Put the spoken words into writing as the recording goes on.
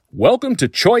Welcome to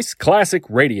Choice Classic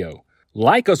Radio.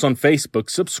 Like us on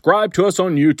Facebook, subscribe to us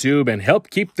on YouTube, and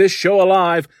help keep this show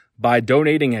alive by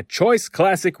donating at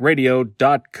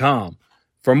choiceclassicradio.com.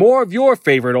 For more of your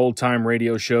favorite old-time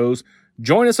radio shows,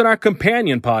 join us on our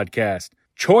companion podcast,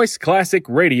 Choice Classic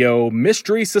Radio,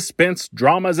 Mystery, Suspense,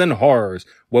 Dramas, and Horrors,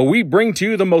 where we bring to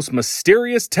you the most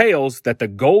mysterious tales that the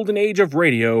golden age of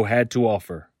radio had to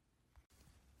offer.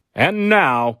 And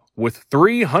now, with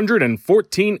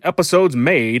 314 episodes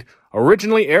made,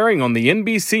 originally airing on the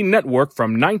NBC network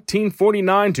from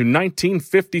 1949 to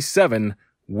 1957,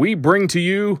 we bring to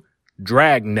you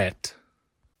Dragnet.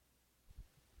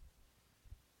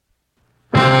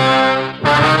 The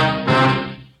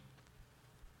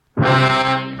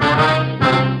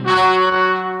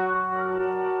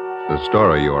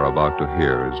story you are about to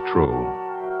hear is true.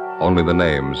 Only the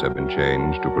names have been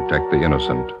changed to protect the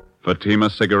innocent. Fatima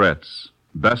Cigarettes,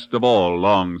 best of all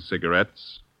long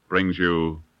cigarettes, brings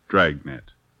you Dragnet.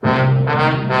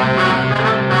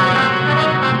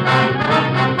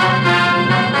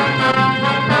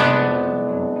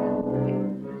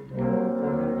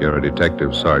 You're a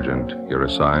detective sergeant. You're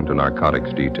assigned to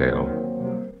narcotics detail.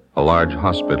 A large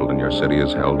hospital in your city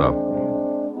is held up.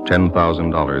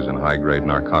 $10,000 in high-grade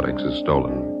narcotics is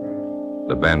stolen.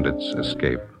 The bandits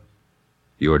escape.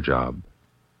 Your job,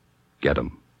 get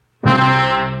 'em.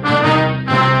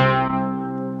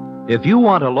 If you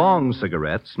want a long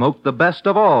cigarette, smoke the best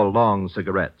of all long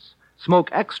cigarettes. Smoke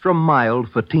extra mild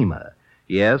Fatima.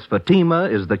 Yes, Fatima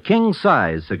is the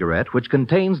king-size cigarette which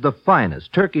contains the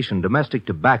finest Turkish and domestic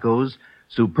tobaccos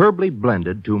superbly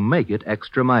blended to make it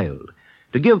extra mild,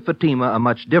 to give Fatima a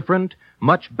much different,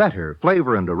 much better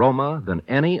flavor and aroma than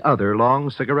any other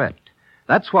long cigarette.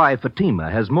 That's why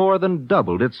Fatima has more than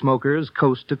doubled its smokers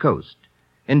coast to coast.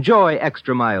 Enjoy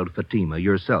extra mild Fatima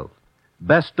yourself.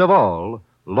 Best of all,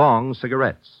 long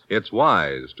cigarettes. It's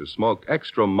wise to smoke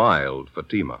extra mild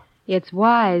Fatima. It's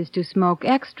wise to smoke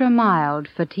extra mild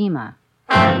Fatima.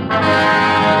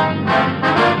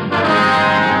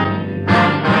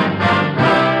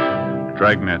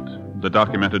 Dragnet, the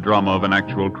documented drama of an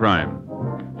actual crime.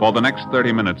 For the next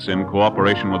 30 minutes, in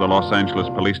cooperation with the Los Angeles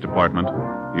Police Department,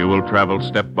 you will travel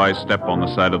step by step on the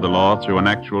side of the law through an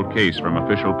actual case from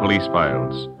official police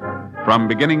files. From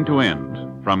beginning to end,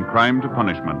 from crime to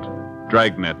punishment,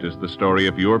 Dragnet is the story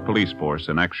of your police force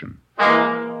in action.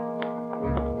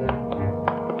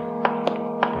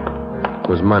 It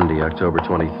was Monday, October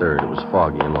 23rd. It was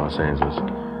foggy in Los Angeles.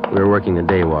 We were working the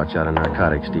day watch out of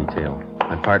narcotics detail.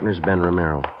 My partner's Ben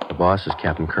Romero. The boss is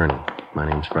Captain Kernan. My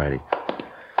name's Friday.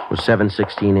 It was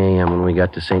 7:16 a.m. when we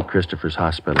got to St. Christopher's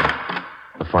Hospital,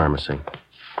 the pharmacy.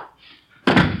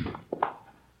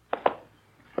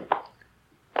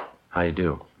 How you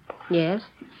do? Yes?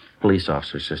 Police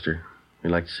officer, sister.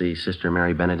 We'd like to see Sister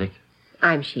Mary Benedict.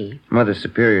 I'm she. Mother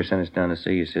Superior sent us down to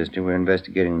see you, sister. We're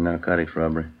investigating the narcotics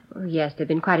robbery. Oh, yes, there have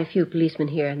been quite a few policemen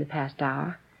here in the past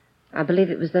hour. I believe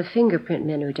it was the fingerprint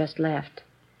men who just left.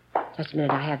 Just a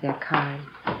minute, I have their card.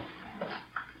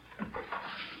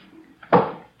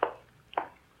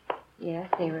 Yes,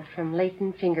 they were from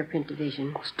Layton Fingerprint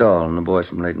Division. Stahl and the boys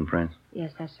from Layton Prince.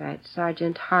 Yes, that's right.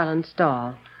 Sergeant Harlan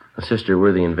Stahl. Sister,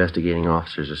 we're the investigating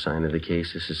officers assigned to the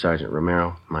case. This is Sergeant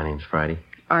Romero. My name's Friday.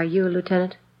 Are you a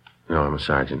lieutenant? No, I'm a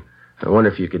sergeant. I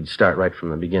wonder if you could start right from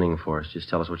the beginning for us. Just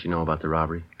tell us what you know about the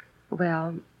robbery.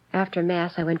 Well, after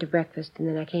Mass, I went to breakfast, and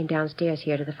then I came downstairs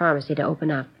here to the pharmacy to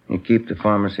open up. You keep the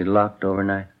pharmacy locked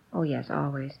overnight? Oh, yes,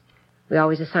 always. We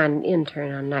always assign an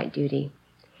intern on night duty.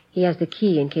 He has the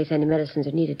key in case any medicines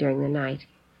are needed during the night.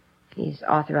 He's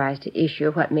authorized to issue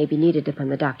what may be needed upon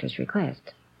the doctor's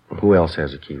request. Who else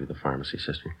has a key to the pharmacy,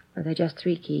 sister? Well, there are just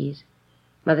 3 keys.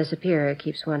 Mother Superior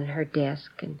keeps one at her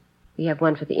desk, and we have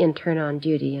one for the intern on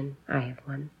duty, and I have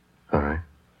one. All right.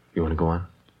 You want to go on?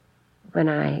 When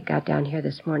I got down here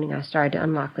this morning, I started to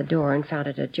unlock the door and found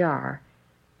it ajar.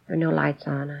 There were no lights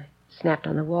on. I snapped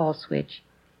on the wall switch.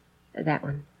 That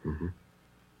one. Mm-hmm.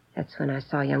 That's when I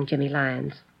saw young Jimmy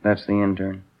Lyons. That's the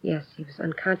intern? Yes, he was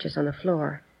unconscious on the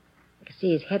floor. I could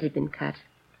see his head had been cut.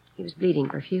 He was bleeding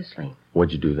profusely.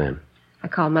 What'd you do then? I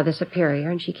called Mother Superior,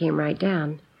 and she came right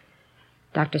down.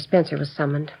 Dr. Spencer was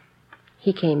summoned.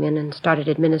 He came in and started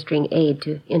administering aid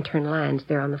to intern Lyons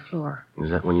there on the floor. Is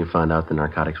that when you found out the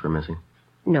narcotics were missing?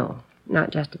 No, not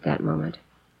just at that moment.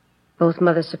 Both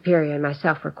Mother Superior and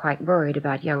myself were quite worried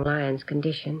about young Lyons'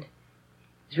 condition. It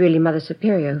was really Mother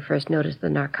Superior who first noticed the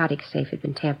narcotics safe had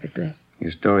been tampered with.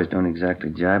 Your stories don't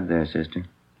exactly jibe there, sister.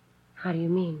 How do you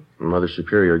mean? Mother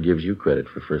Superior gives you credit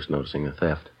for first noticing the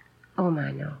theft. Oh,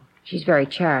 my, no. She's very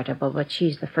charitable, but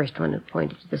she's the first one who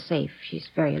pointed to the safe. She's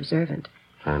very observant.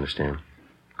 I understand.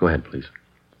 Go ahead, please.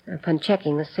 Upon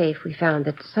checking the safe, we found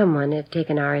that someone had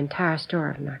taken our entire store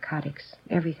of narcotics.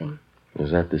 Everything.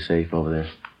 Is that the safe over there?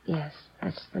 Yes,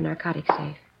 that's the narcotic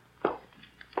safe.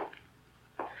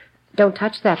 Don't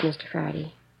touch that, Mr.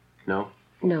 Friday. No?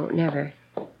 No, never.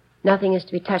 Nothing is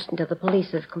to be touched until the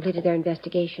police have completed their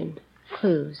investigation.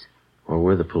 Clues. Well,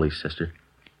 we're the police, sister.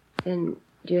 Then,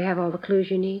 do you have all the clues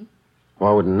you need?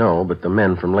 Well, I wouldn't know, but the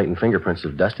men from Leighton Fingerprints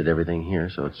have dusted everything here,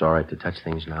 so it's all right to touch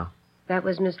things now. That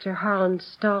was Mr. Harlan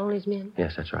Stahl and his men?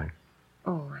 Yes, that's right.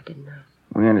 Oh, I didn't know.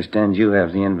 We understand you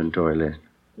have the inventory list.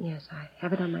 Yes, I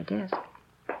have it on my desk.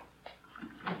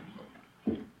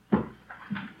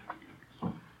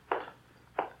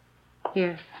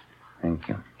 Here. Thank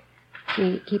you.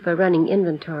 We keep a running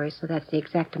inventory, so that's the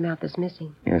exact amount that's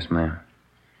missing. Yes, ma'am.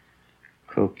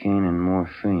 Cocaine and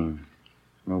morphine.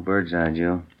 No bird's eye,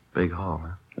 Joe. Big haul,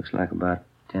 huh? Looks like about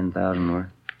 10,000 worth.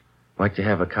 Like to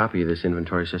have a copy of this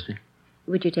inventory, sister?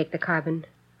 Would you take the carbon?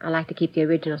 I like to keep the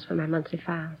originals for my monthly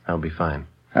files. I'll be fine.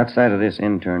 Outside of this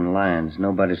intern, Lyons,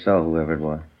 nobody saw whoever it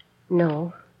was.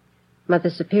 No. Mother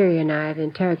Superior and I have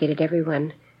interrogated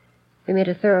everyone. We made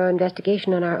a thorough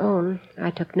investigation on our own.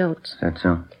 I took notes. Is that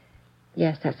so?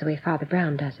 Yes, that's the way Father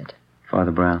Brown does it.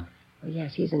 Father Brown? Well,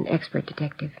 yes, he's an expert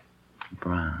detective.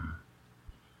 Brown.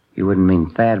 You wouldn't mean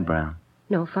Thad Brown?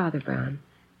 No, Father Brown.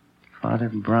 Father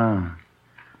Brown.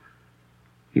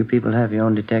 You people have your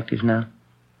own detectives now?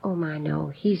 Oh, my, no.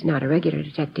 He's not a regular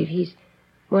detective. He's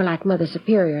more like Mother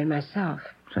Superior and myself.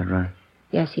 Is that right?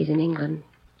 Yes, he's in England.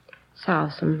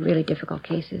 Solves some really difficult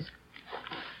cases.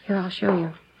 Here, I'll show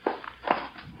you.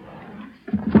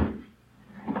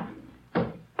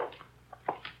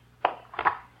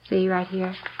 See right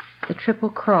here? The Triple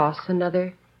Cross,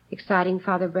 another exciting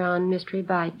Father Brown mystery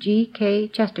by G.K.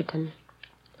 Chesterton.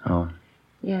 Oh.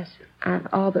 Yes, I've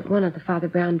all but one of the Father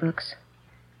Brown books.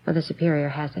 Mother Superior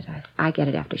has it. I get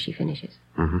it after she finishes.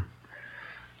 Mm-hmm.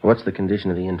 What's the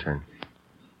condition of the intern?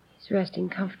 He's resting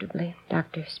comfortably.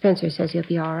 Dr. Spencer says he'll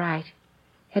be all right.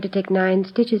 Had to take 9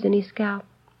 stitches in his scalp.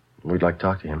 We'd like to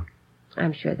talk to him.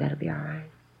 I'm sure that'll be all right.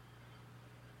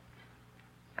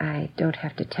 I don't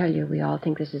have to tell you we all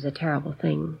think this is a terrible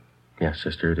thing. Yes,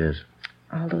 sister, it is.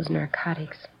 All those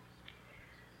narcotics.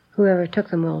 Whoever took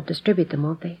them will distribute them,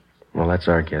 won't they? Well, that's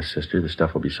our guess, sister. The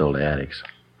stuff will be sold to addicts.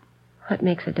 What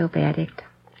makes a dope addict?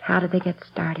 How do they get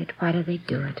started? Why do they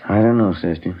do it? I don't know,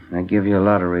 sister. I give you a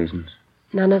lot of reasons.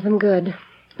 None of them good.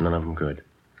 None of them good.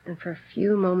 And for a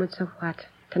few moments of what?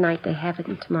 Tonight they have it,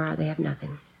 and tomorrow they have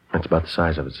nothing. That's about the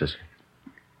size of it, sister.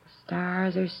 The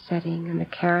stars are setting, and the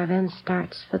caravan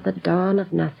starts for the dawn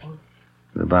of nothing.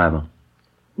 The Bible?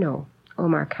 No,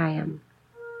 Omar Khayyam.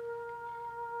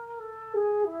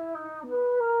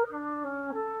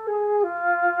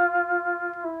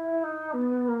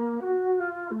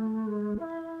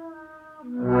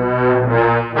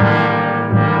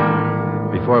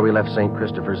 Before we left St.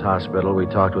 Christopher's Hospital, we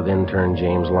talked with intern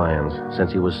James Lyons.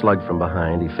 Since he was slugged from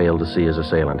behind, he failed to see his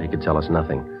assailant. He could tell us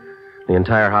nothing. The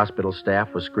entire hospital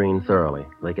staff was screened thoroughly.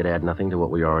 They could add nothing to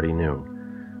what we already knew.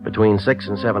 Between 6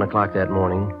 and 7 o'clock that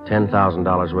morning,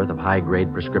 $10,000 worth of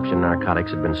high-grade prescription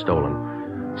narcotics had been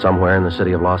stolen. Somewhere in the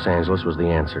city of Los Angeles was the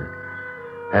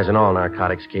answer. As in all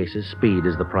narcotics cases, speed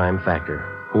is the prime factor.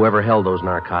 Whoever held those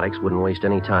narcotics wouldn't waste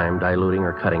any time diluting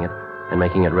or cutting it and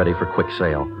making it ready for quick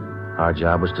sale. Our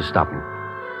job was to stop them.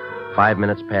 5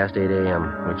 minutes past 8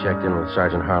 a.m., we checked in with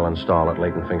Sergeant Harlan Stahl at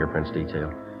Leighton Fingerprints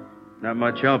Detail. Not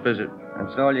much help, is it?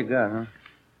 That's all you got, huh?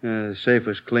 The safe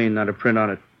was clean, not a print on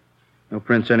it. No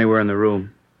prints anywhere in the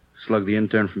room. Slugged the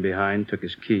intern from behind, took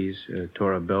his keys,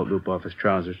 tore a belt loop off his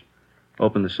trousers,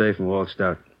 opened the safe and waltzed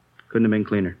out. Couldn't have been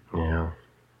cleaner. Yeah.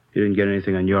 You didn't get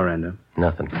anything on your end, huh?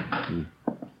 Nothing.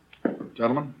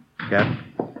 Gentlemen, Captain?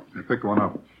 I picked one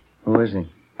up. Who is he?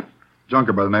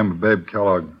 Junker by the name of Babe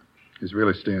Kellogg. He's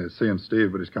really seeing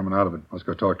Steve, but he's coming out of it. Let's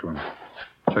go talk to him.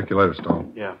 Check you later, Stahl.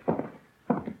 Yeah.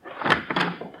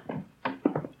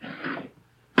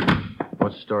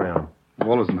 What's the story on him?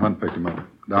 Wallace and Hunt picked him up.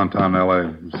 Downtown L.A.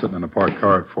 He was sitting in a parked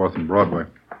car at 4th and Broadway.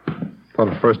 Thought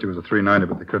at first he was a 390,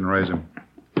 but they couldn't raise him.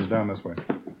 He's down this way.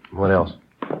 What else?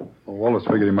 Well, Wallace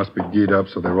figured he must be geed up,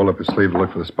 so they rolled up his sleeve to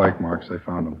look for the spike marks. They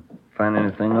found him. Find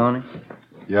anything on him?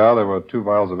 Yeah, there were 2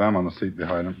 vials of M on the seat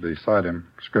beside him.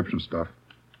 Prescription stuff.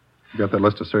 You got that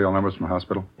list of serial numbers from the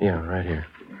hospital? Yeah, right here.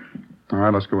 All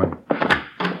right, let's go in.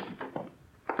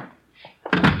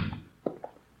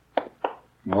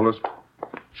 Wallace?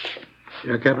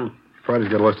 Yeah, Captain? Friday's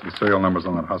got a list of the serial numbers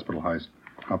on that hospital heist.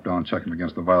 Hop down and check them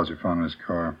against the vials you found in his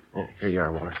car. Yeah, here you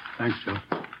are, Waller. Thanks, Joe.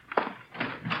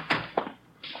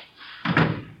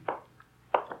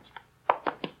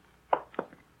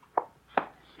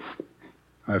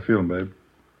 How you feeling, babe?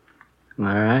 All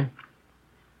right.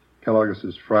 Kellogg, this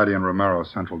is Friday and Romero,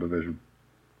 Central Division.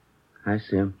 I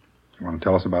see him. You want to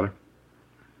tell us about it?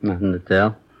 Nothing to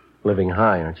tell. Living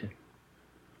high, aren't you?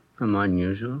 I'm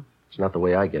unusual. It's not the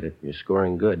way I get it. You're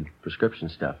scoring good. Prescription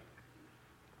stuff.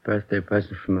 Birthday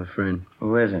present from a friend.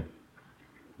 Who is it?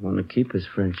 I want to keep his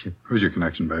friendship. Who's your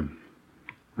connection, babe?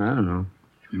 I don't know.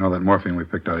 You know that morphine we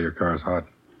picked out of your car is hot.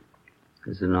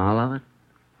 Isn't all of it?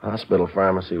 Hospital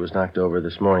pharmacy was knocked over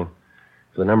this morning.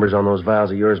 If the numbers on those vials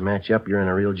of yours match up, you're in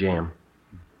a real jam.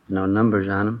 No numbers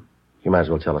on them. You might as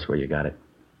well tell us where you got it.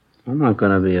 I'm not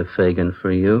going to be a Fagin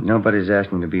for you. Nobody's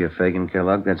asking to be a Fagin,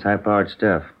 Kellogg. That's high-powered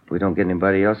stuff. If we don't get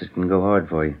anybody else, it can go hard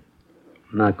for you.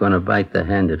 I'm not going to bite the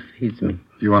hand that feeds me.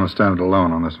 You want to stand it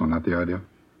alone on this one, not the idea?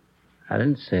 I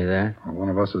didn't say that. Well, one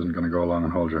of us isn't going to go along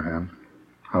and hold your hand.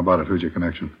 How about it? Who's your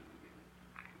connection?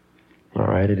 All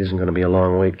right, it isn't going to be a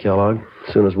long wait, Kellogg.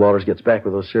 As soon as Walters gets back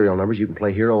with those serial numbers, you can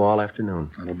play hero all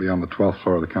afternoon. That'll be on the 12th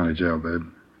floor of the county jail, babe.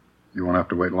 You won't have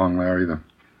to wait long there either.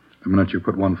 The minute you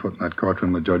put one foot in that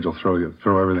courtroom, the judge will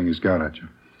throw everything he's got at you.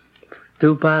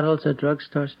 2 bottles of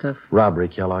drugstore stuff? Robbery,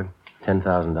 Kellogg.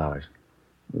 $10,000.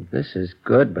 Well, this is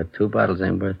good, but 2 bottles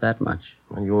ain't worth that much.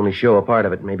 Well, you only show a part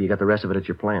of it. Maybe you got the rest of it at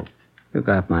your plant. You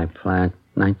got my plant.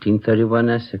 1931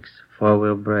 Essex.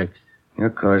 4-wheel brakes. Your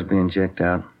car's being checked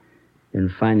out.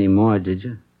 Didn't find any more, did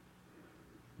you?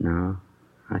 No,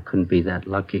 I couldn't be that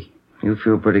lucky. You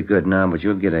feel pretty good now, but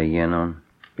you'll get a yen on.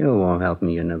 You won't help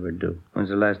me, you never do. When's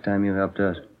the last time you helped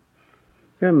us?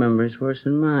 Your memory's worse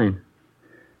than mine.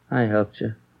 I helped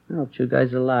you. I helped you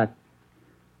guys a lot.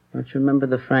 Don't you remember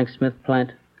the Frank Smith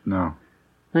plant? No.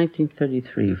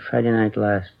 1933, Friday night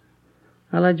last.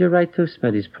 I led you right through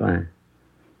Smitty's plant.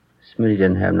 Smitty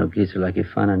didn't have no geezer like he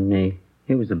found on me.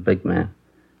 He was a big man.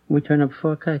 We turned up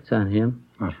 4 kites on him.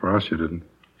 Not for us, you didn't.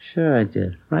 Sure I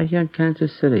did. Right here in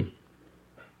Kansas City.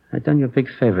 I done you a big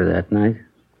favor that night.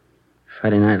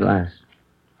 Friday night last.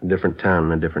 A different town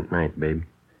and a different night, babe.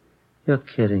 You're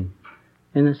kidding.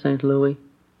 In the St. Louis?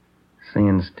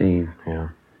 Seeing Steve. Yeah.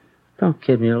 Don't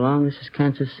kid me along. This is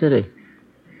Kansas City.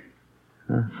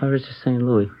 Where is the St.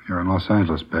 Louis? You're in Los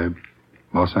Angeles, babe.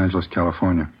 Los Angeles,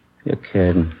 California. You're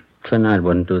kidding. Clenard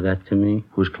wouldn't do that to me.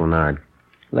 Who's Clenard?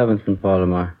 11th and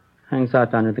Baltimore. Hangs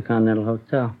out down at the Continental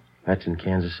Hotel. That's in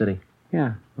Kansas City?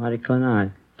 Yeah, Marty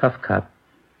Clenard. Tough cop.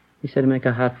 He said he'd make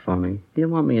a hot for me. He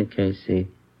didn't want me in KC.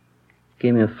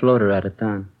 Gave me a floater out of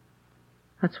town.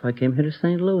 That's why I came here to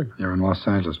St. Louis. You're in Los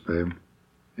Angeles, babe.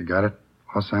 You got it?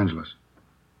 Los Angeles.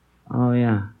 Oh,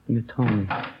 yeah. You told me.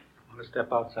 Want to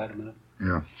step outside a minute?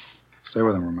 Yeah. Stay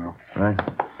with him, Romero. Right.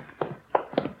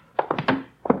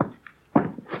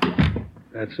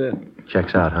 That's it.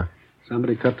 Checks out, huh?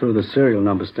 Somebody cut through the serial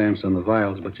number stamps on the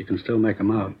vials, but you can still make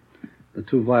them out. The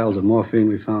 2 vials of morphine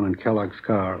we found in Kellogg's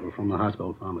car were from the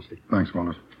hospital pharmacy. Thanks,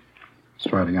 Walters. Let's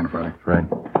try it again, Friday. Right.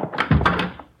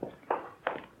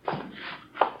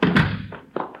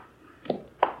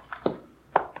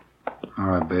 All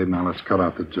right, babe, now let's cut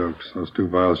out the jokes. Those 2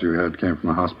 vials you had came from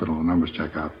the hospital. The numbers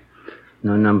check out.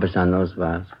 No numbers on those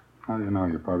vials. How do you know?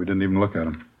 You probably didn't even look at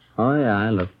them. Oh, yeah,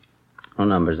 I looked. No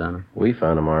numbers on them. We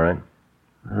found them, all right.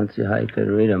 I don't see how you could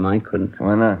read them. I couldn't.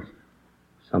 Why not?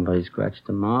 Somebody scratched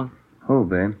them off. Who,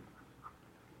 babe?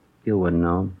 You wouldn't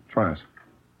know. Try us.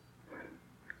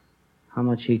 How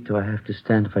much heat do I have to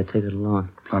stand if I take it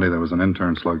along? Plenty. There was an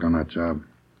intern slugged on that job.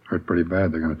 Hurt pretty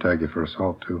bad. They're going to tag you for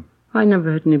assault, too. I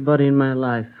never hit anybody in my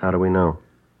life. How do we know?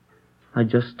 I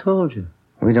just told you.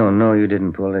 We don't know you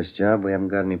didn't pull this job. We haven't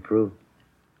got any proof.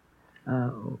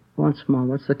 Once more,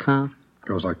 what's the count?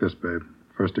 Goes like this, babe.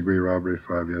 First-degree robbery,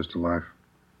 5 years to life.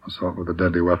 Assault with a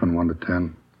deadly weapon, 1 to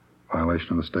 10.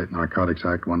 Violation of the State Narcotics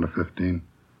Act, 1 to 15.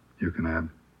 You can add.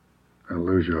 They'll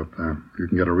lose you up there. You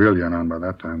can get a real yen on by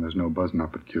that time. There's no buzzing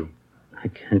up at Q. I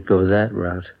can't go that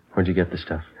route. Where'd you get the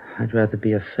stuff? I'd rather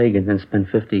be a Fagin than spend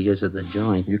 50 years at the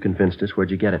joint. You convinced us.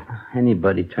 Where'd you get it?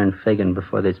 Anybody turned Fagin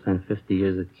before they spend 50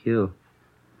 years at Q.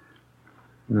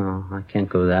 No, I can't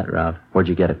go that route. Where'd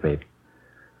you get it, babe?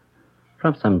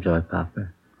 From some joy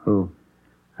popper. Who?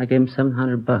 I gave him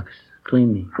 $700.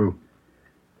 Clean me. Who?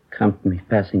 Come to me,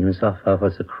 passing himself off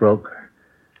as a croaker.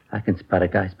 I can spot a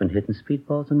guy's been hitting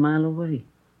speedballs a mile away.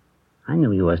 I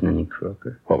knew he wasn't any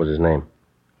croaker. What was his name?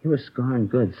 He was scoring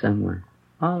good somewhere.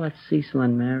 Oh, that's Cecil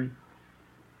and Mary.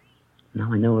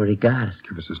 Now I know where he got it.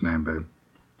 Give us his name, babe.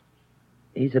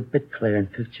 He's a bit player in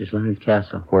pictures, Leonard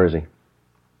Castle. Where is he?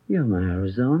 Yuma,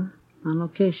 Arizona. On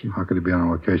location. How could he be on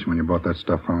location when you bought that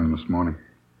stuff from him this morning?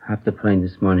 Hopped the plane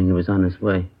this morning. He was on his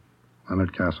way.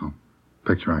 Leonard Castle.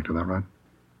 Picture actor, that right?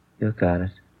 You got it.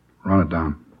 Run it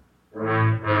down.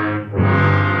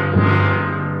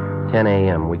 10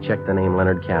 a.m. We checked the name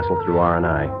Leonard Castle through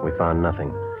R&I. We found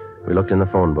nothing. We looked in the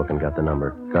phone book and got the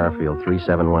number. Garfield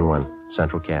 3711,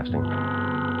 Central Casting.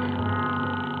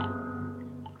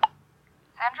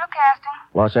 Central Casting?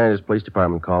 Los Angeles Police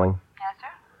Department calling. Yes,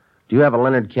 sir? Do you have a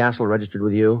Leonard Castle registered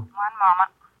with you? One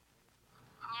moment.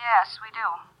 Yes, we do.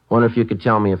 Wonder if you could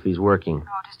tell me if he's working.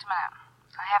 Oh, just a minute.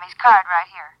 I have his card right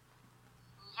here.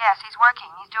 Yes, he's working.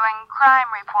 He's doing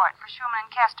crime report for Schumann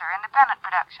and Kester, independent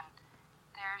production.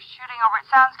 They're shooting over at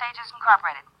Soundstages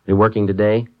Incorporated. You working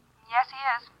today? Yes, he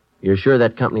is. You're sure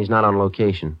that company's not on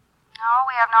location? No,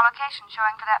 we have no location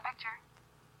showing for that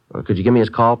picture. Could you give me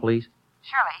his call, please?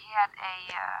 Surely. He had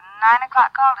a 9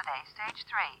 o'clock call today, stage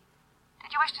 3. Did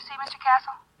you wish to see Mr.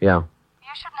 Castle? Yeah,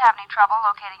 You shouldn't have any trouble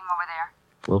locating him over there.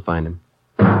 we'll find him.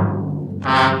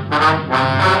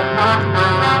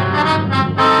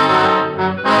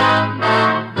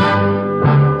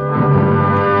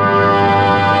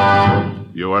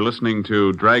 You are listening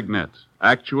to Dragnet,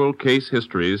 actual case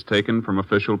histories taken from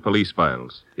official police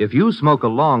files. If you smoke a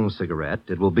long cigarette,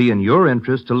 it will be in your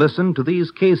interest to listen to these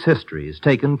case histories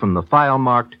taken from the file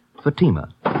marked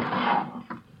Fatima.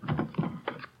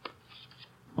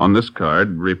 On this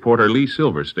card, reporter Lee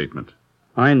Silver's statement.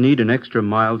 I need an extra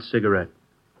mild cigarette.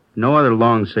 No other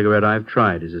long cigarette I've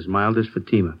tried is as mild as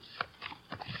Fatima.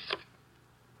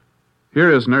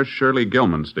 Here is Nurse Shirley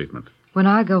Gilman's statement. When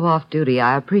I go off duty,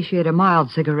 I appreciate a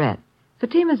mild cigarette.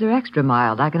 Fatimas are extra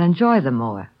mild. I can enjoy them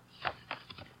more.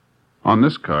 On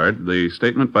this card, the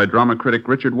statement by drama critic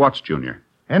Richard Watts, Jr.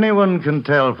 Anyone can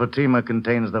tell Fatima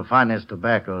contains the finest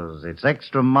tobaccos. It's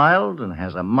extra mild and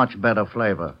has a much better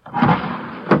flavor.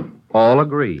 All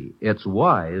agree it's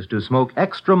wise to smoke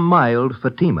extra mild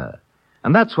Fatima.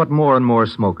 And that's what more and more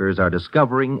smokers are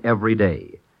discovering every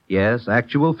day. Yes,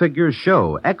 actual figures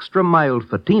show extra mild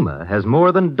Fatima has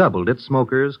more than doubled its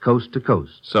smokers coast to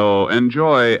coast. So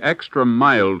enjoy extra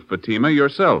mild Fatima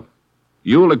yourself.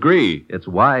 You'll agree. It's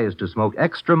wise to smoke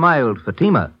extra mild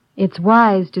Fatima. It's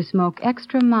wise to smoke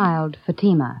extra mild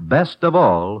Fatima. Best of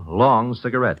all, long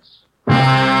cigarettes.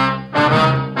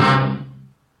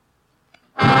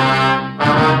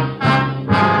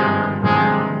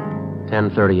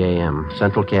 10:30 a.m.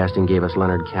 Central Casting gave us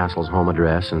Leonard Castle's home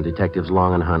address, and Detectives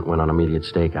Long and Hunt went on immediate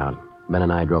stakeout. Ben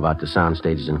and I drove out to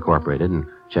Soundstages Incorporated and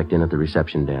checked in at the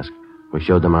reception desk. We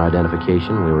showed them our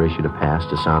identification. We were issued a pass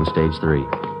to Soundstage 3.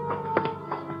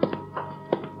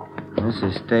 This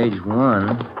is stage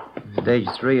 1. Stage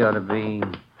 3 ought to be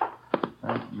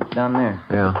down there.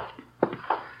 Yeah.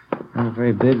 Not a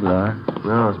very big lot.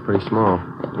 No, it's pretty small.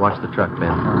 Watch the truck,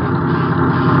 Ben.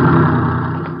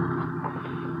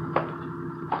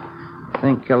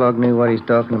 Think Kellogg knew what he's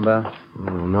talking about?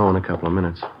 We'll know in a couple of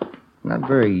minutes. Not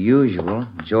very usual.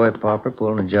 Joy Pauper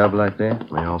pulling a job like that.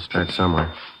 They all start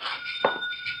somewhere.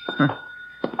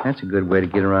 That's a good way to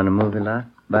get around a movie lot.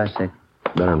 Bicycle.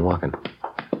 Better than walking.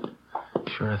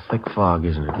 Sure a thick fog,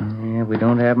 isn't it? Yeah, we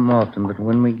don't have 'em often, but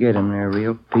when we get 'em, they're a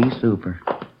real pea super.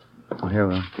 Oh, here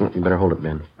we are. You better hold it,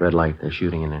 Ben. Red light. They're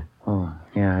shooting in there. Oh,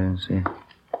 yeah, I didn't see it.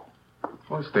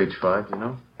 What's stage 5, you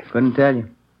know? Couldn't tell you.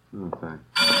 Okay.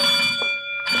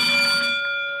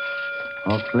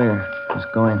 All clear. Let's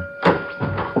go in.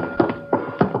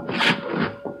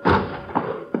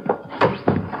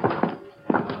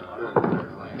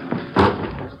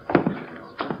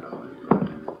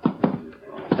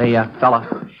 Hey,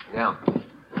 fella. Yeah.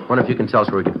 Wonder if you can tell us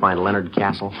where we can find Leonard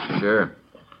Castle? Sure.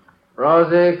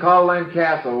 Rosie, call Leonard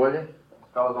Castle, will you?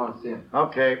 Fellas want to see him.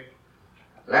 Okay.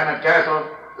 Leonard Castle!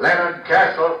 Leonard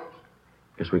Castle!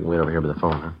 Guess we can wait over here by the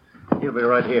phone, huh? He'll be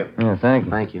right here. Yeah, thank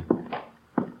you. Thank you.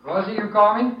 Rosie, you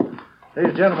call me?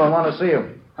 These gentlemen want to see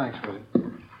you. Thanks, Rosie.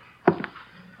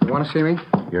 You want to see me?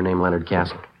 Your name, Leonard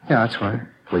Castle? Yeah, that's right.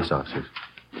 Police officers.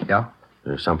 Yeah?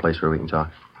 There's someplace where we can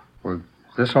talk. Well,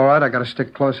 is this all right? I got to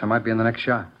stick close. I might be in the next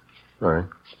shot. All right.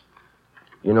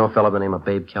 You know a fellow by the name of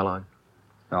Babe Kellogg?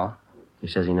 No? He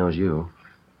says he knows you.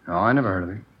 No, I never heard of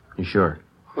him. You sure?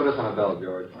 Put us on a bell,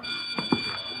 George.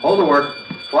 Hold the work.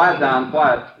 Quiet down,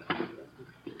 quiet.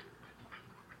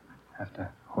 Have to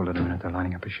hold it a minute. They're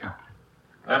lining up a shot.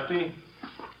 Lefty,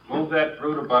 move that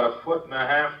fruit about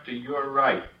 1.5 feet to your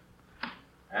right.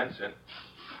 That's it.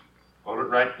 Hold it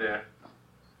right there.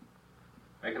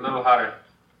 Make it a little hotter.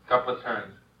 Couple of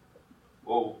turns.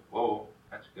 Whoa, whoa.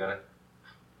 That's got it.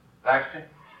 Baxter,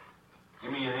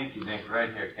 give me an inky dink right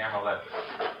here. Camera left.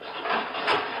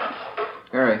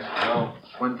 Harry. No.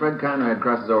 When Fred Conrad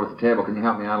crosses over at the table, can you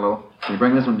help me out a little? Can you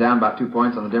bring this one down about 2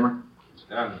 points on the dimmer? It's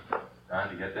done. Time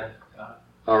to get that?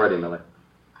 Already, Miller.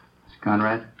 Mr.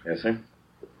 Conrad? Yes, sir.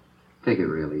 Take it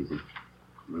real easy.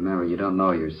 Remember, you don't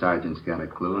know your sergeant's got a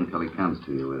clue until he comes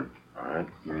to you with it. All right.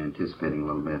 You're anticipating a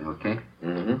little bit, okay?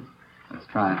 Mm-hmm. Let's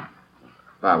try it.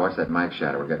 Bob, watch that mic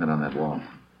shadow. We're getting it on that wall.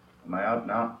 Am I out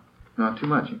now? Not too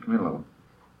much. You come in a little.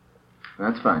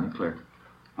 That's fine. You're clear.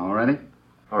 All ready?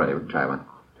 All ready. We can try one.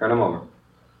 Turn him over.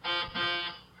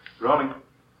 Rolling.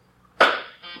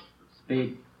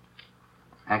 Speed.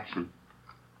 Action.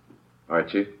 All right,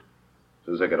 Chief. As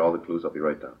soon as I get all the clues, I'll be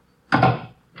right down.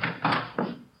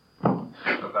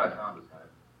 Look what I found this time.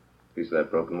 Piece of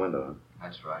that broken window, huh?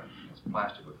 That's right. It's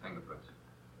plastered with fingerprints.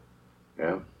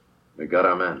 Yeah? We got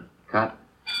our man. Cut.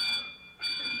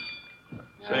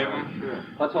 Save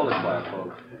him. Let's hold it quiet,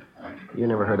 folks. You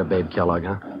never heard of Babe Kellogg,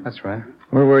 huh? That's right.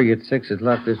 Where were you at 6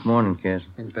 o'clock this morning, Castle?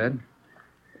 In bed?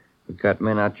 We got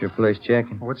men out to your place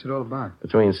checking. What's it all about?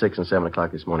 Between 6 and 7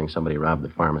 o'clock this morning, somebody robbed the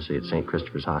pharmacy at St.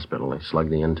 Christopher's Hospital. They slugged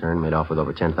the intern, made off with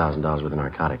over $10,000 worth of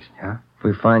narcotics. Yeah? If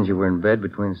we find you were in bed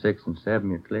between 6 and 7,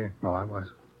 you're clear. Well, I was.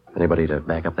 Anybody to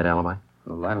back up that alibi?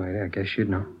 The landlady, I guess she'd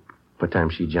know. What time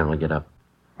she generally get up?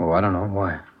 Oh, I don't know.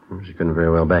 Why? She couldn't very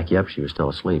well back you up. She was still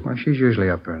asleep. Well, she's usually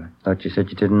up early. Thought you said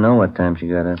you didn't know what time she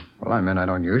got up. Well, I meant I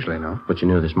don't usually know. But you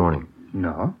knew this morning.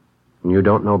 No. And you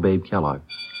don't know Babe Kellogg.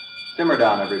 Simmer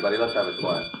down, everybody. Let's have it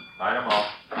quiet. Light them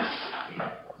off.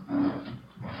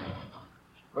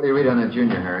 What do you read on that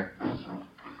junior, Harry?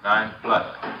 9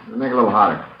 plus. Make it a little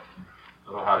hotter. A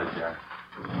little hotter, Jack.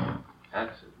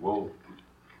 That's it. Whoa.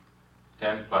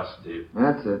 10 plus, Steve.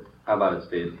 That's it. How about it,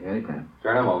 Steve? Anytime.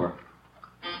 Turn him over.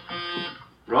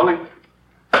 Rolling.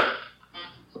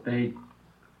 Speed.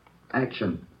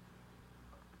 Action.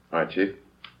 All right, Chief. As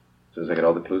soon as I get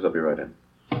all the clues, I'll be right in.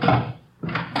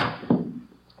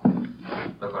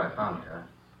 Look what I found, Harry.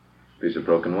 Piece of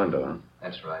broken window, huh?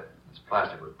 That's right. It's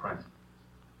plastered with prints.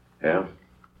 Yeah?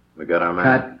 We got our man.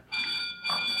 Cut.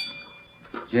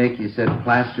 Jake, you said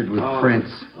plastered with prints.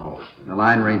 Oh. The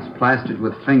line reads plastered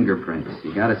with fingerprints.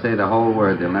 You gotta say the whole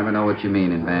word. They'll never know what you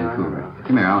mean in Vancouver.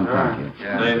 Come here, I'll talk to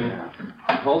you.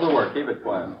 Hold the work. Keep it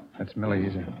quiet. That's Millie.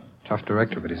 He's a tough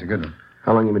director, but he's a good one.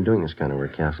 How long you been doing this kind of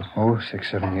work, Castle? Oh, 6,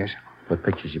 7 years. What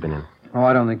pictures you been in? Oh,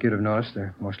 I don't think you'd have noticed.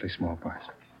 They're mostly small parts.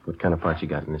 What kind of parts you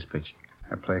got in this picture?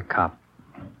 I play a cop.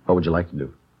 What would you like to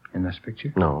do? In this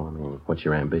picture? No, I mean, what's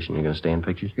your ambition? You gonna stay in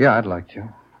pictures? Yeah, I'd like to.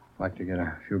 Like to get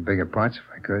a few bigger parts if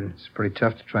I could. It's pretty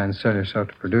tough to try and sell yourself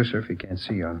to producer if he can't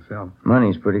see you on film.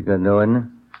 Money's pretty good, though, isn't it?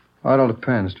 Oh, it all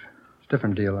depends. It's a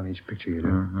different deal on each picture you do.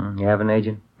 Mm-hmm. You have an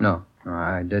agent? No,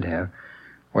 I did have.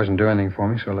 Wasn't doing anything for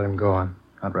me, so I let him go. I'm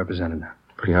not represented now.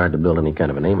 Pretty hard to build any kind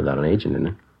of a name without an agent, isn't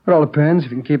it? It all depends.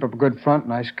 If you can keep up a good front,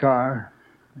 nice car,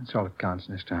 that's all that counts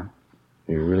in this town.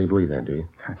 You really believe that, do you?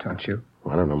 Don't you?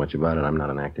 Well, I don't know much about it. I'm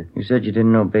not an actor. You said you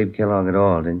didn't know Babe Kellogg at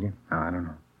all, didn't you? No, I don't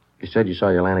know. You said you saw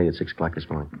your landlady at 6 o'clock this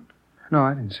morning. No,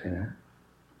 I didn't say that.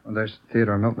 Well, there's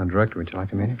Theodore Milton, the director. Would you like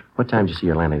to meet him? What time did you see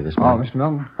your landlady this Oh, morning? Mr.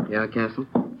 Milton. Yeah, Castle?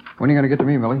 When are you going to get to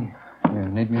me, Millie? You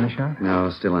need me in the shop?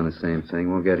 No, still on the same thing.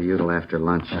 Won't get to you till after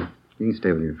lunch. You can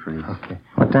stay with your friends. Okay.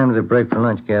 What time do they break for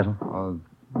lunch, Castle? Well,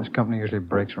 this company usually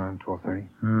breaks around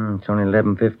 12:30. It's only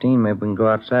 11:15. Maybe we can go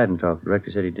outside and talk. The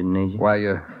director said he didn't need you. Why,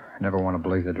 you never want to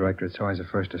believe the director. It's always the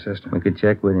first assistant. We could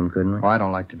check with him, couldn't we? Well, I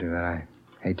don't like to do that. I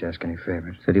hate to ask any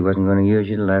favors. Said he wasn't going to use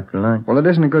you till after lunch. Well, it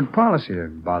isn't a good policy to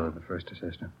bother the first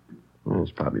assistant. Well,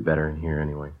 it's probably better in here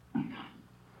anyway.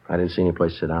 I didn't see any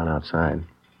place to sit down outside.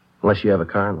 Unless you have a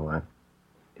car in the lot.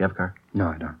 Do you have a car? No,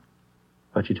 I don't.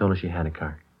 But you told us you had a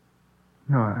car.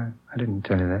 No, I didn't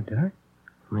tell you that, did I?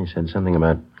 Well, you said something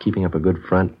about keeping up a good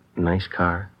front, nice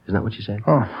car. Isn't that what you said?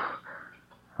 Oh,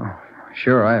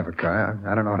 sure, I have a car.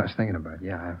 I don't know what I was thinking about.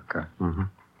 Yeah, I have a car. Mm-hmm.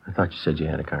 I thought you said you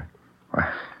had a car. Well,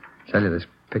 I tell you, this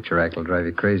picture act will drive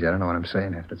you crazy. I don't know what I'm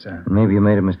saying half the time. Maybe you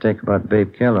made a mistake about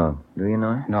Babe Kellogg. Do you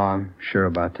know him? No, I'm sure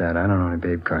about that. I don't know any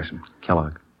Babe Carson.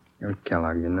 Kellogg. You're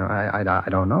Kellogg, you know. I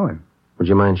don't know him. Would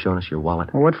you mind showing us your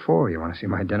wallet? Well, what for? You want to see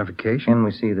my identification? Can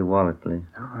we see the wallet, please?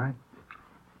 All right.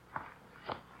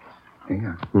 Here you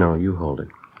go. No, you hold it.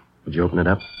 Would you open it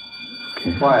up?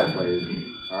 Okay. Quiet, please.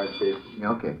 All right, Steve.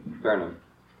 Okay. Turn him.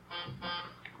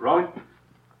 Rolling.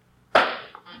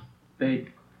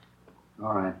 Speed.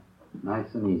 All right.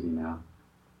 Nice and easy now.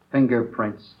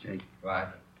 Fingerprints, Jake. Right.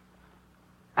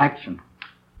 Action.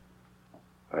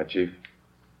 All right, Chief.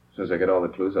 As soon as I get all the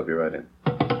clues, I'll be right in.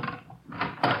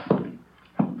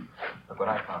 Look what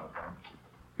I found, Tom.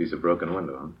 Piece of broken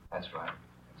window, huh? That's right.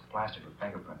 It's plastered with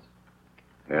fingerprints.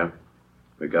 Yeah?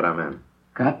 We got our man.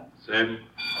 Cut. Save him.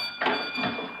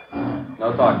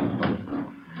 No talking, folks.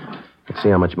 Let's see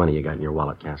how much money you got in your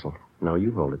wallet, Castle. No,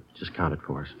 you hold it. Just count it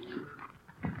for us.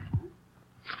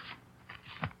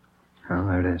 Oh,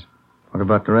 there it is. What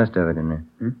about the rest of it in there?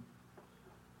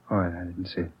 All right, I didn't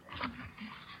see it.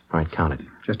 All right, count it.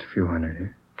 Just a few hundred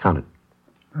here. Count it.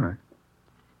 All right.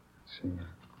 see.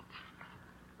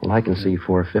 Well, I can see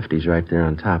 450s right there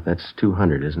on top. That's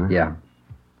 200, isn't it? Yeah.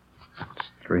 It's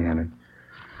 300,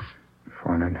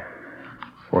 400,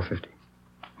 450.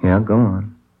 Yeah, go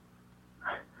on.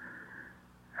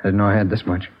 I didn't know I had this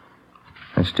much.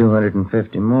 That's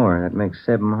 250 more. That makes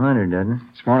 700, doesn't it?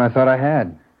 It's more than I thought I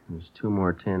had. There's 2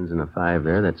 more 10s and a 5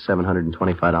 there. That's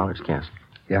 $725, Cass.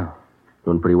 Yeah.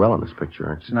 Doing pretty well on this picture,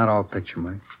 aren't you? It's not all picture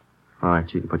money. All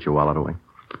right, you can put your wallet away.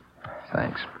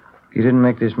 Thanks. You didn't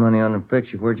make this money on the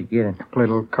picture. Where'd you get it? Played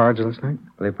a little cards last night.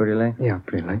 Play pretty late? Yeah,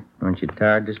 pretty late. Weren't you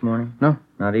tired this morning? No.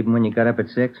 Not even when you got up at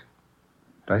 6? Did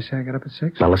I say I got up at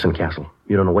 6? Now, listen, Castle.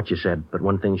 You don't know what you said, but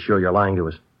one thing's sure, you're lying to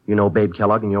us. You know Babe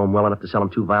Kellogg, and you know him well enough to sell him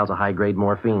 2 vials of high-grade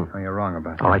morphine. Oh, you're wrong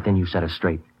about that. All right, then you set us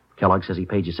straight. Kellogg says he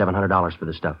paid you $700 for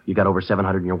this stuff. You got over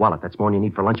 $700 in your wallet. That's more than you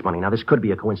need for lunch money. Now, this could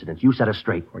be a coincidence. You set us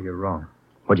straight. Well, you're wrong.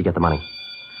 Where'd you get the money?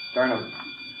 Sternum.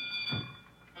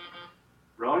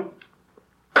 Rolling.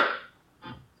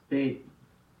 Speed.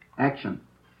 Action.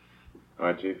 All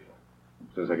right, Chief. As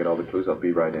soon as I get all the clues, I'll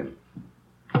be right in.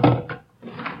 Look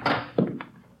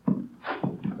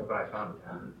what I found,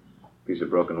 Lieutenant. Piece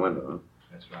of broken window, huh?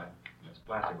 That's right. It's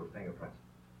plastic with fingerprints.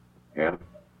 Yeah.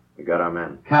 We got our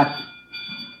man. Cut.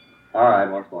 All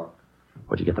right, once more.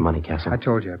 Where'd you get the money, Castle? I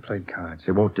told you I played cards.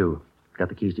 It won't do. Got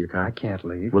the keys to your car? I can't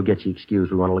leave. We'll get you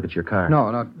excused. We want to look at your car.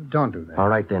 No, don't do that. All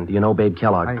right, then. Do you know Babe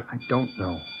Kellogg? I don't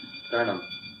know. Sternum.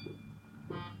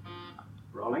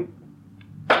 Rolling.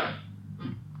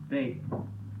 Speed.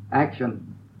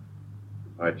 Action.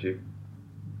 All right, Chief.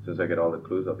 As soon as I get all the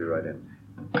clues, I'll be right in.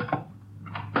 Look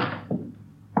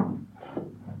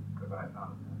what I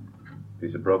found.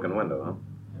 Piece of broken window, huh?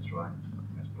 That's right.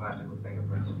 It's plastic with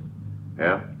fingerprints.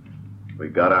 Yeah. We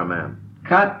got our man.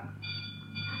 Cut.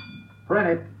 Print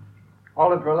it.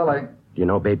 Hold it for Lily. Do you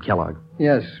know Babe Kellogg?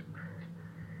 Yes.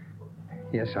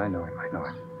 Yes, I know him. I know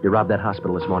it. You robbed that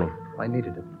hospital this morning. I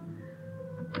needed it.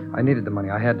 I needed the money.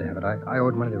 I had to have it. I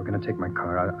owed money. They were going to take my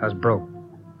car. I was broke.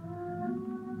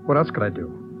 What else could I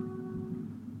do?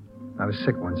 I was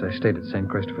sick once. I stayed at St.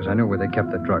 Christopher's. I knew where they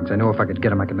kept the drugs. I knew if I could get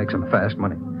them, I could make some fast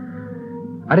money.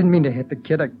 I didn't mean to hit the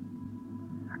kid. I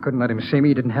couldn't let him see me.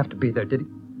 He didn't have to be there, did he?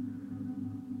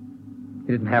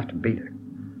 He didn't have to be there.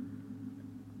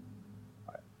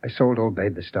 I sold old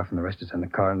Babe the stuff, and the rest is in the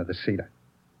car under the seat.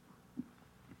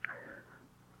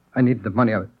 I needed the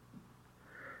money. I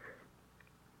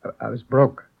was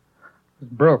broke. I was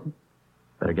broke.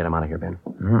 Better get him out of here, Ben.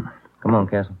 Mm-hmm. Come on,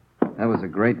 Castle. That was a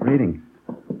great reading.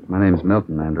 My name's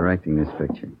Milton. I'm directing this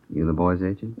picture. You the boy's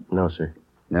agent? No, sir.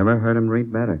 Never heard him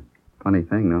read better. Funny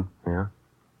thing, though. Yeah?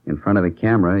 In front of the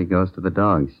camera, he goes to the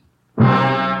dogs.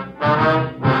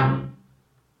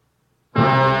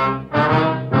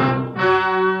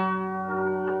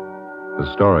 The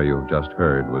story you've just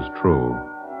heard was true.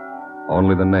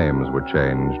 Only the names were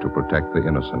changed to protect the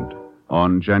innocent.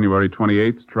 On January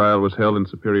 28th, trial was held in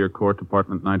Superior Court,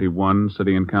 Department 91,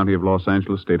 City and County of Los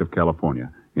Angeles, State of California.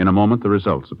 In a moment, the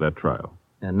results of that trial.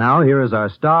 And now here is our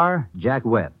star, Jack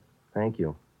Webb. Thank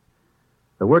you.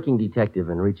 The working detective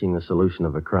in reaching the solution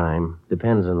of a crime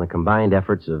depends on the combined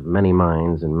efforts of many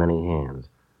minds and many hands.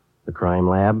 The crime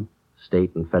lab,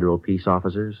 state and federal peace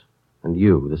officers, and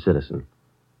you, the citizen.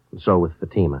 And so with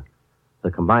Fatima.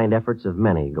 The combined efforts of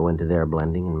many go into their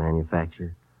blending and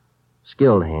manufacture.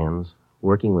 Skilled hands,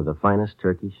 working with the finest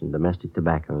Turkish and domestic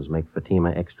tobaccos, make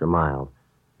Fatima extra mild,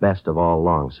 best of all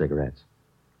long cigarettes.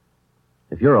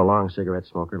 If you're a long cigarette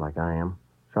smoker like I am,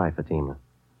 try Fatima.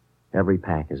 Every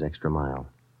pack is extra mild.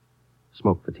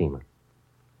 Smoke Fatima.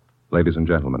 Ladies and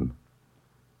gentlemen,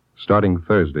 starting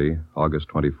Thursday, August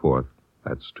 24th,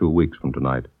 that's 2 weeks from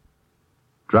tonight,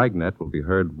 Dragnet will be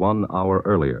heard 1 hour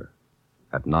earlier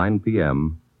at 9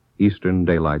 p.m. Eastern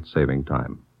Daylight Saving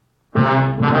Time.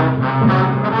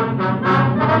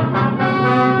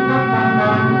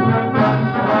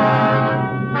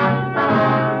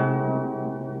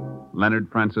 Leonard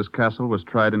Francis Castle was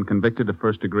tried and convicted of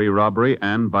first-degree robbery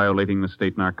and violating the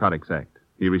State Narcotics Act.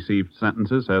 He received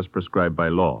sentences as prescribed by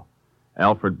law.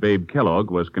 Alfred Babe Kellogg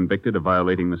was convicted of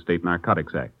violating the State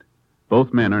Narcotics Act.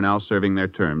 Both men are now serving their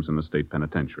terms in the state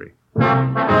penitentiary.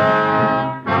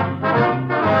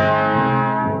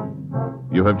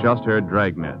 You have just heard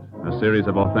Dragnet, a series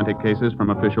of authentic cases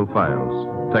from official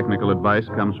files. Technical advice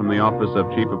comes from the Office of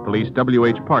Chief of Police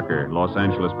W.H. Parker, Los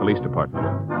Angeles Police Department.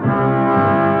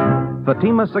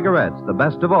 Fatima Cigarettes, the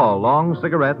best of all long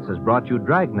cigarettes, has brought you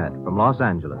Dragnet from Los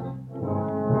Angeles.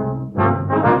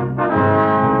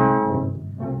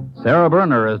 Sarah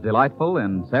Berner is delightful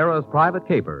in Sarah's Private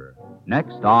Caper.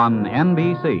 Next on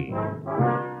NBC.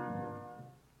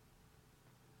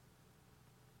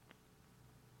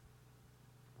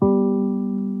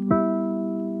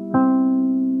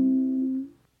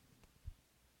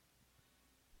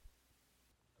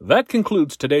 That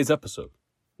concludes today's episode.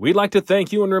 We'd like to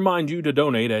thank you and remind you to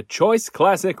donate at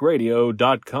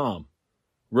choiceclassicradio.com.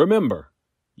 Remember,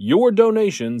 your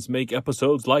donations make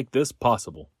episodes like this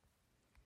possible.